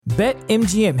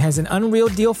BetMGM has an unreal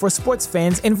deal for sports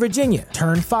fans in Virginia.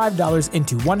 Turn $5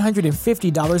 into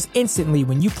 $150 instantly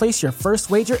when you place your first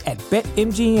wager at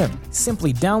BetMGM.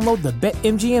 Simply download the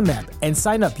BetMGM app and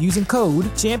sign up using code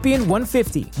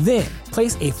Champion150. Then,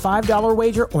 place a $5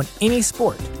 wager on any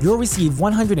sport. You'll receive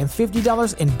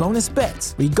 $150 in bonus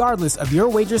bets, regardless of your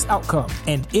wager's outcome.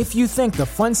 And if you think the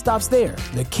fun stops there,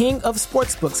 the King of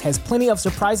Sportsbooks has plenty of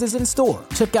surprises in store.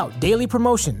 Check out daily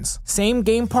promotions,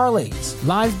 same-game parlays,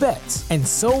 live bets, and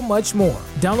so much more.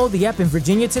 Download the app in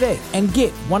Virginia today and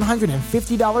get $150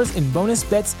 in bonus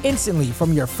bets instantly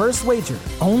from your first wager.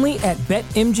 Only at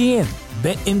BetMGM.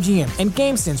 BetMGM and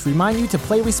GameSense remind you to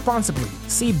play responsibly.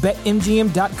 See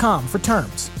BetMGM.com for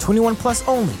terms. 21 plus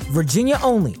only. Virginia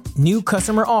only. New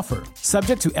customer offer.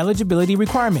 Subject to eligibility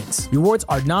requirements. Rewards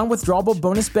are non-withdrawable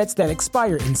bonus bets that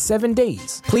expire in 7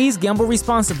 days. Please gamble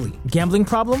responsibly. Gambling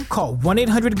problem? Call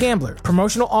 1-800-GAMBLER.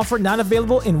 Promotional offer not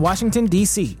available in Washington,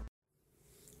 D.C.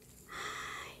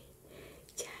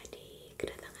 Jadi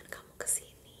kedatangan kamu ke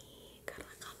sini karena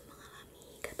kamu mengalami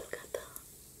gatal-gatal.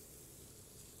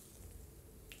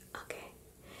 Oke,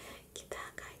 kita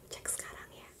akan cek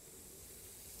sekarang ya.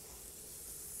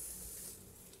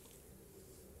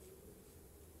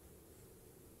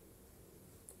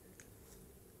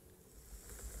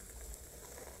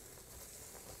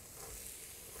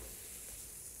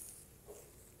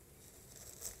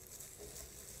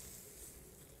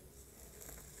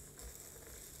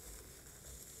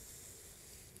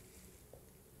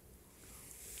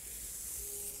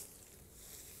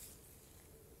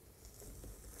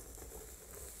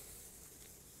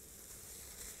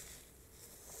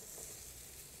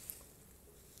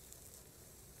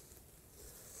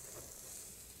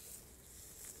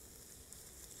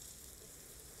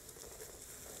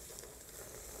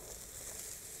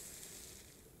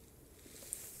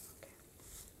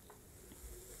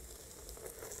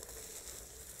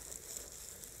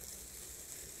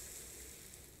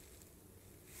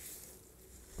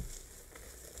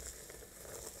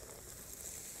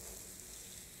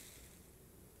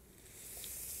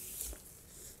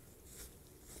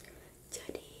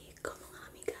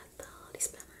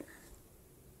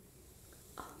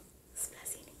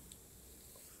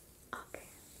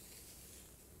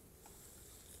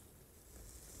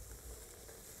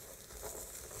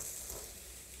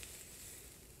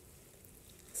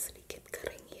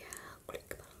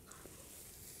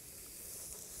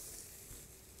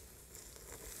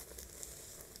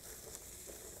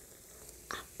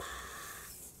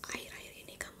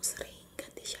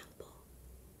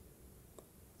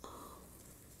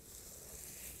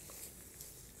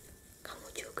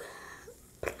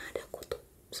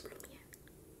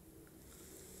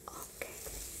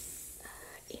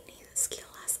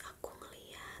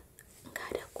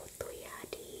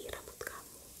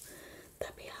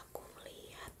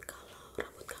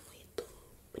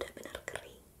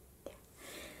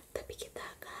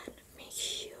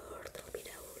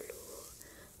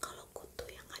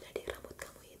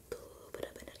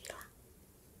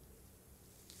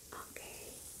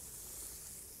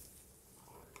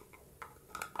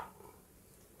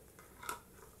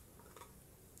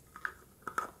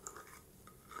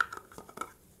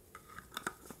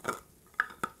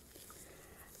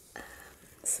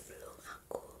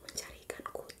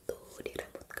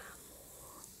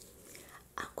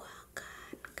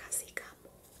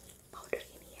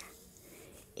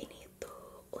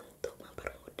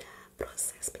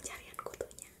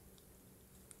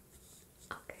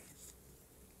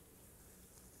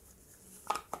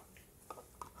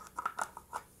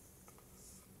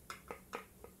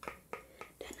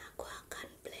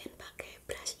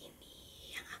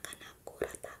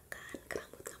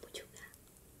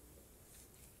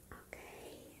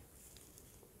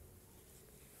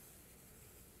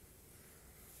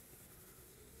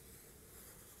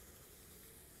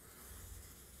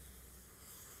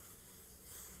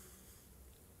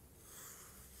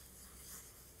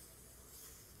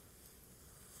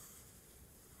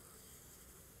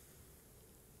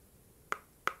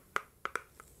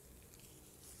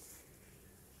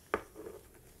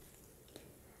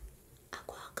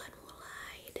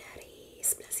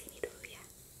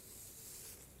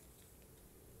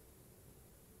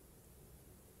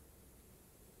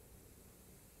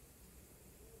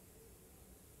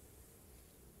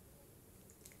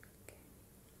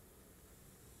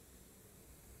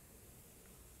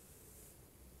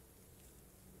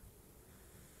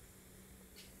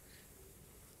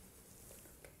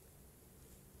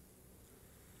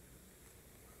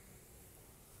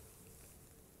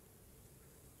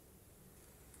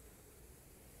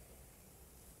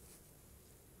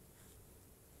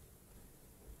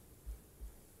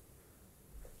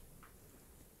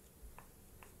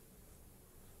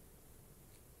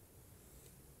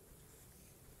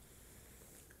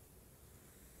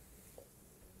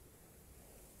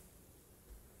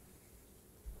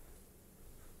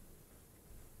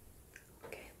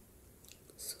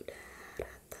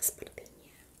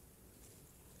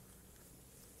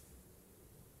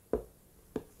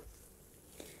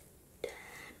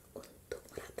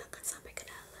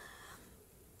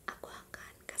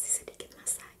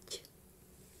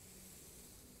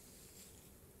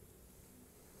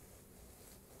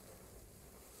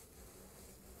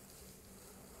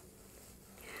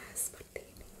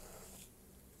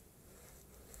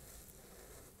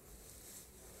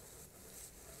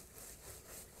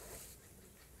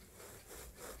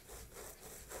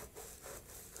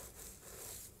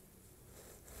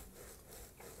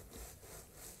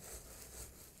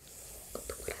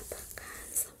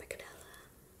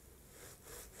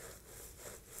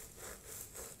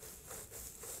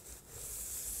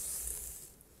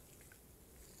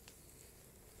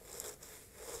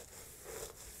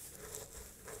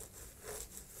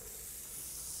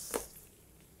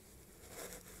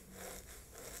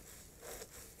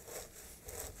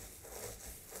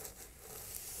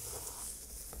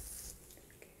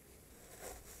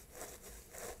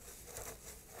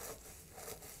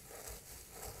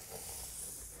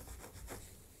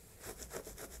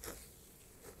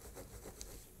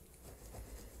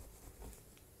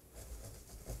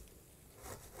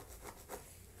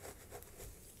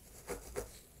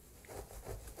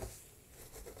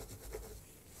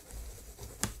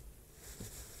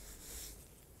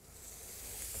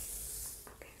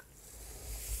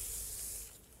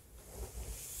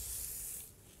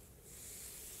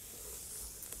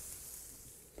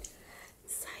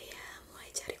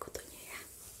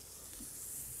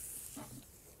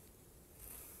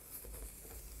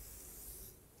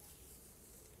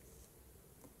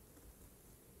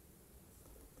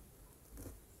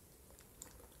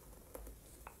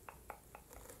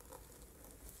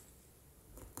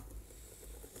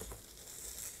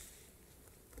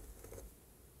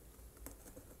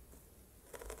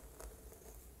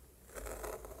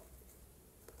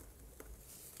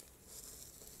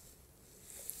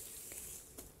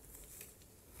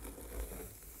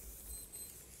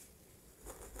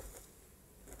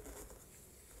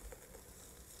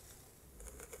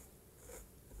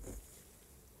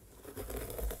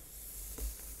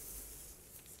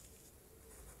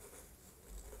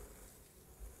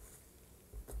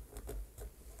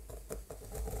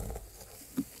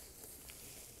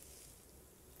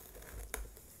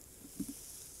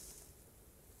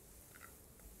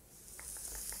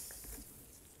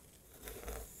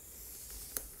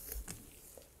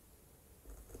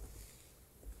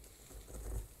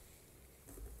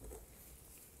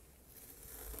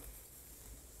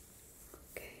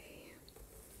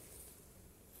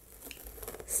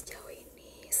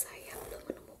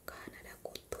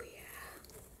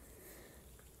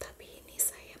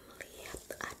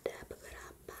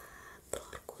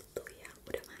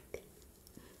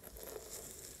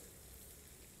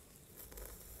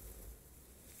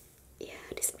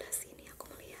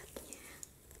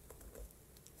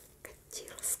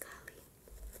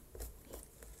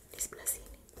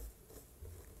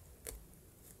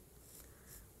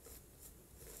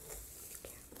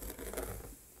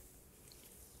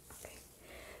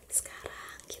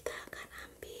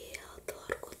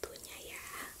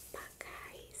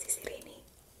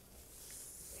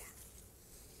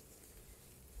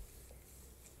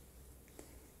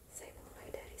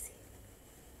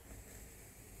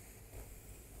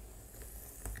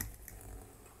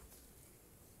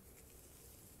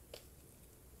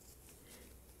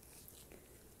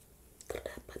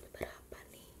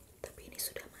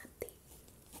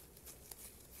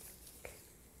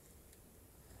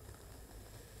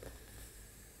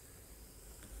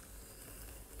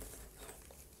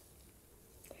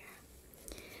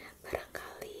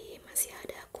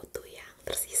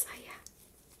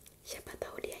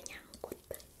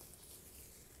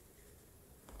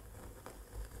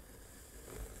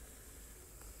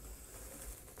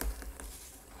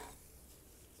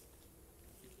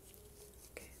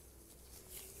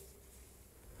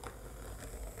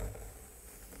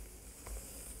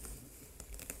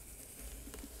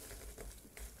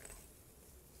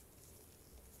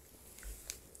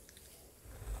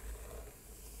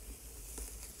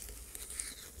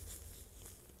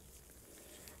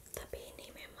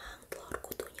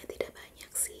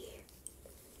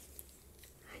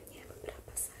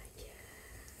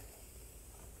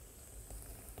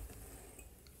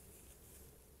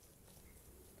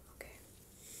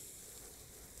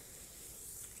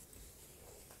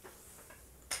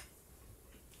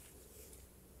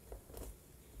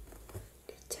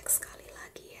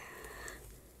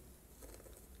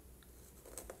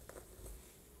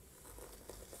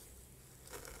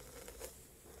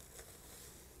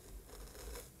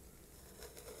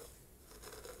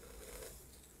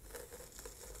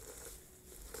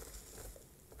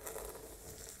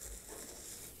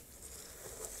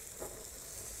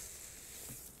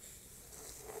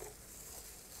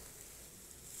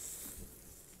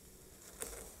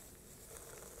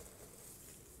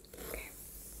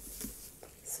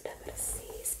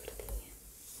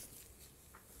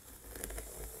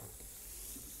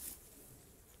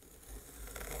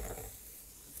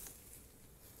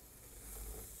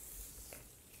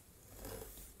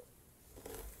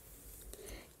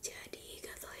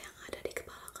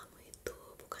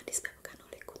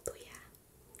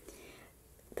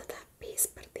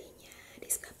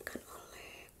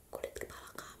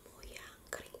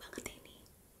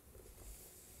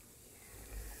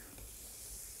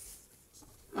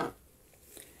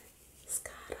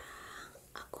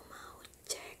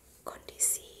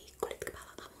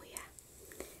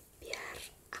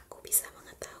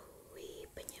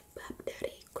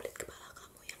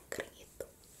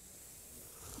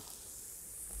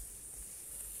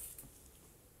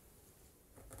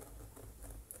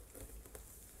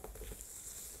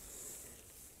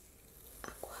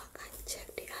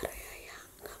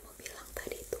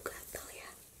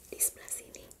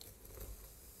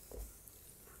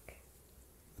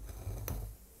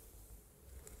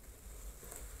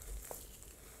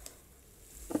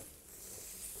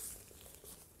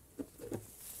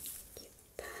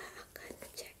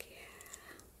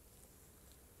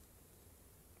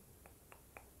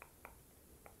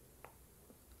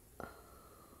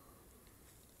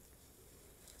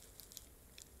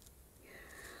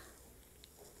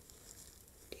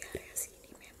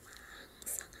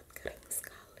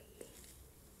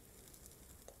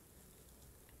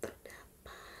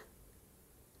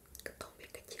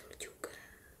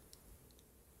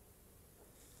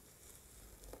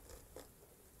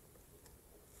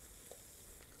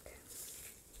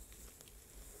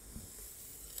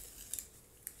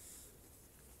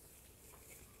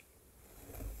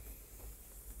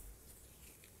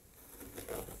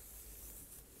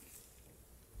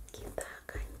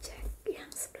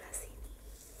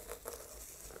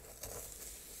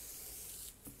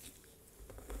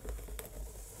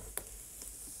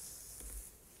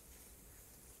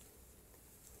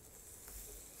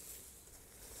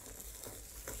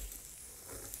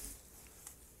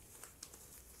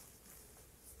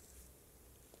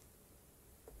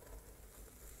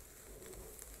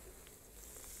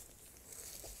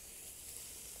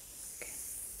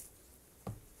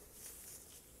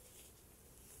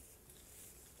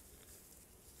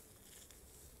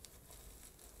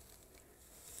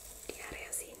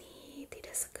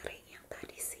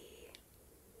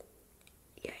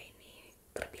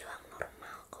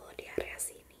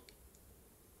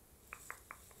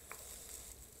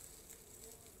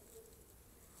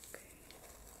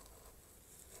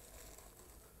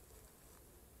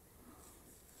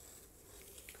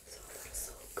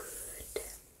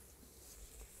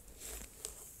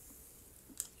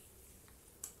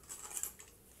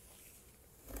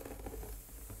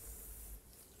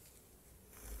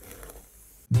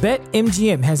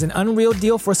 BetMGM has an unreal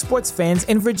deal for sports fans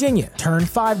in Virginia. Turn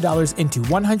 $5 into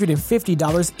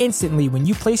 $150 instantly when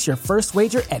you place your first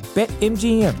wager at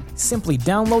BetMGM. Simply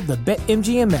download the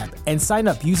BetMGM app and sign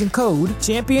up using code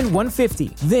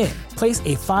Champion150. Then, place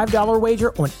a $5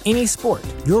 wager on any sport.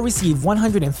 You'll receive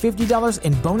 $150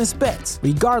 in bonus bets,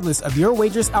 regardless of your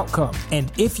wager's outcome.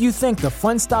 And if you think the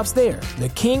fun stops there, the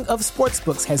king of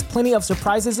sportsbooks has plenty of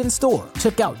surprises in store.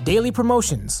 Check out daily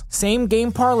promotions,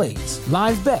 same-game parlays,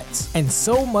 live bets, and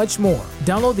so much more.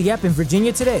 Download the app in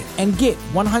Virginia today and get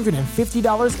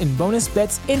 $150 in bonus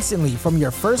bets instantly from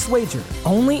your first wager.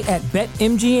 Only at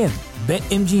BetMGM.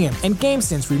 BetMGM and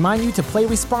GameSense remind you to play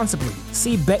responsibly.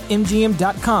 See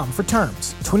BetMGM.com for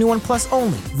terms. 21 plus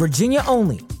only. Virginia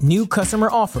only. New customer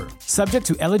offer. Subject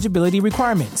to eligibility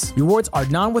requirements. Rewards are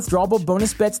non-withdrawable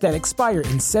bonus bets that expire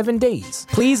in 7 days.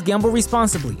 Please gamble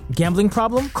responsibly. Gambling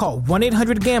problem? Call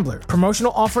 1-800-GAMBLER.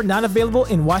 Promotional offer not available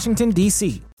in Washington,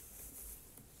 D.C.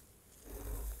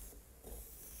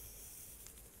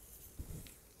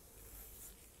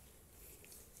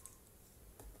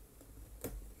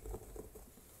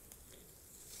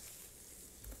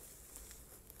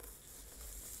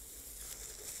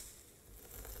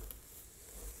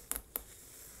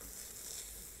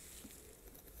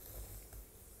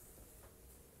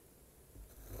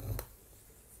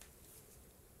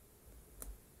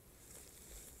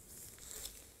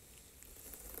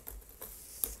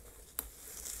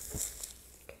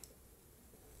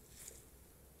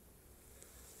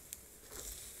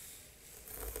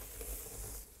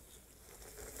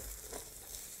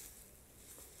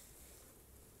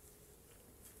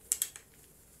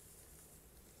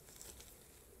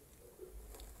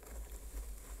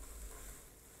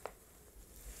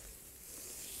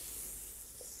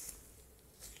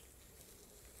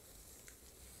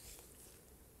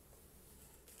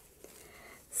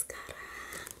 Sekarang